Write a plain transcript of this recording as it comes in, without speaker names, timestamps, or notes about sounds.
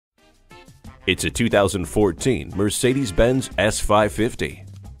It's a 2014 Mercedes-Benz S550.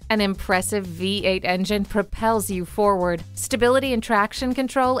 An impressive V8 engine propels you forward. Stability and traction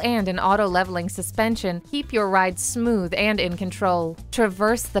control and an auto-leveling suspension keep your ride smooth and in control.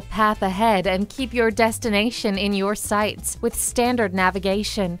 Traverse the path ahead and keep your destination in your sights with standard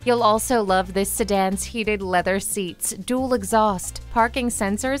navigation. You'll also love this sedan's heated leather seats, dual exhaust, parking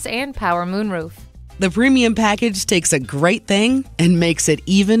sensors, and power moonroof. The premium package takes a great thing and makes it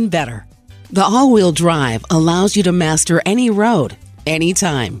even better. The all-wheel drive allows you to master any road,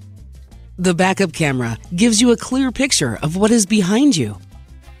 anytime. The backup camera gives you a clear picture of what is behind you.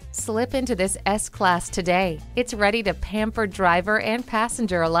 Slip into this S-Class today. It's ready to pamper driver and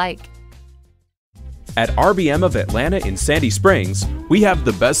passenger alike. At RBM of Atlanta in Sandy Springs, we have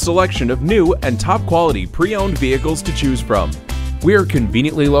the best selection of new and top-quality pre-owned vehicles to choose from. We are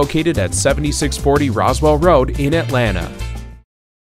conveniently located at 7640 Roswell Road in Atlanta.